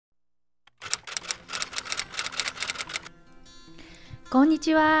こんに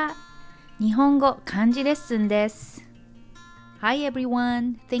ちは。日本語漢字レッスンです。Hi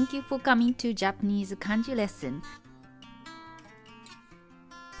everyone, thank you for coming to Japanese kanji lesson.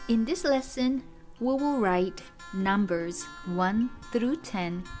 In this lesson, we will write numbers 1 through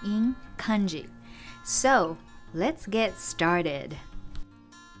 10 in kanji. So, let's get started.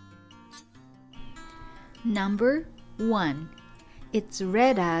 Number 1. It's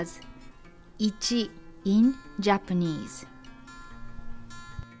read as ichi in Japanese.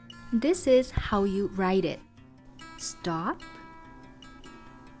 This is how you write it. Stop,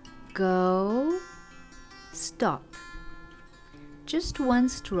 go, stop. Just one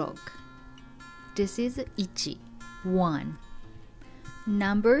stroke. This is ichi, 1.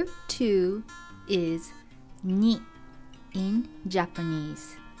 Number 2 is ni in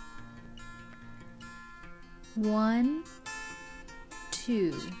Japanese. 1,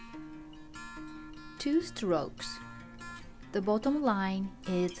 2. 2 strokes. The bottom line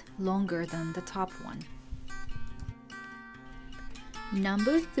is longer than the top one.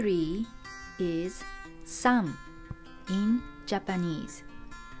 Number 3 is san in Japanese.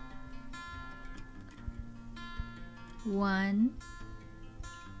 1,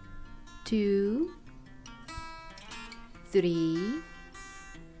 2, 3.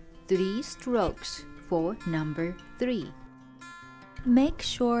 3 strokes for number 3. Make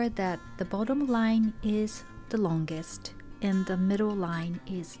sure that the bottom line is the longest and the middle line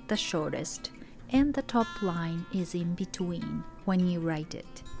is the shortest and the top line is in between when you write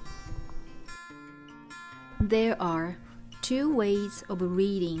it. There are 2 ways of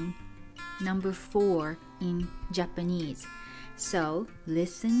reading number 4 in Japanese, so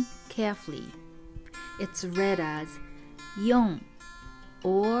listen carefully. It's read as 4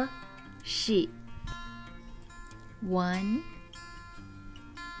 or 4. 1,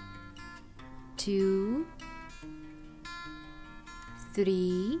 2,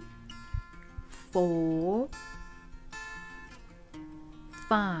 3, 4,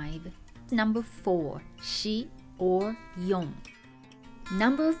 5. Number 4, 4 or 4.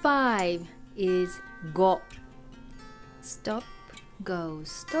 Number 5 is go. Stop, go,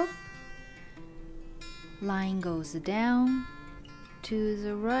 stop. Line goes down. To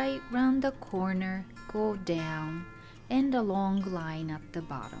the right, round the corner, go down. And a long line at the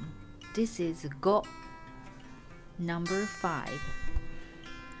bottom. This is go. Number 5.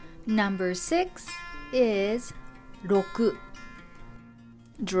 Number 6 is 6.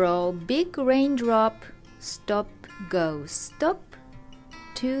 Draw big raindrop, stop, go, stop,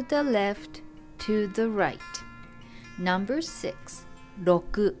 to the left, to the right. Number 6,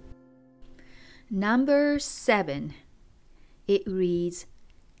 6. Number 7, it reads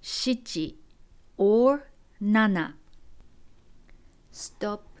 7 or 7.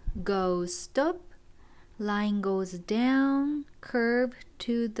 Stop, go, stop. Line goes down, curve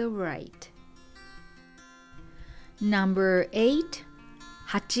to the right. Number 8,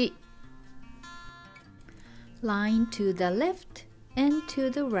 8. Line to the left and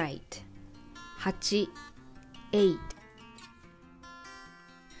to the right. 8, 8.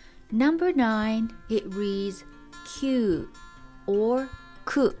 Number 9, it reads 9 or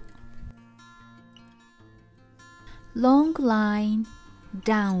 9. Long line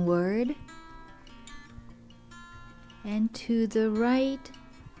downward. And to the right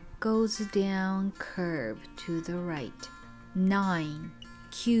goes down, curve to the right. 9,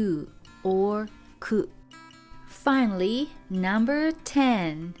 9 or 9. Finally, number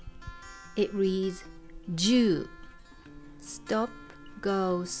 10. It reads 10. Stop,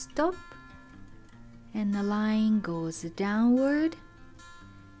 go, stop. And the line goes downward.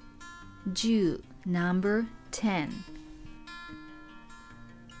 10, number 10.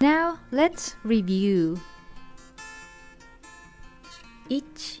 Now let's review. 1,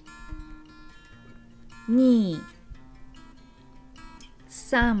 2,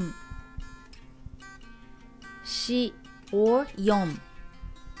 3, 4 or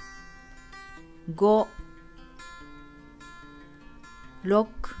 4, 5,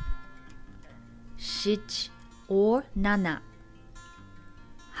 6, 7 or 7,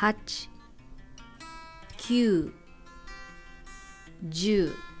 8, 9,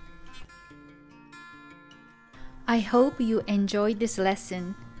 10. I hope you enjoyed this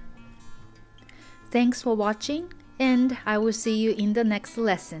lesson. Thanks for watching, and I will see you in the next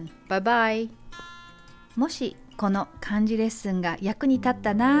lesson. Bye bye. もしこの漢字レッスンが役に立っ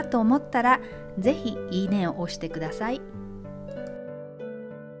たなと思ったら、ぜひいいねを押してください。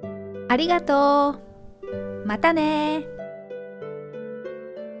ありがとう。またね。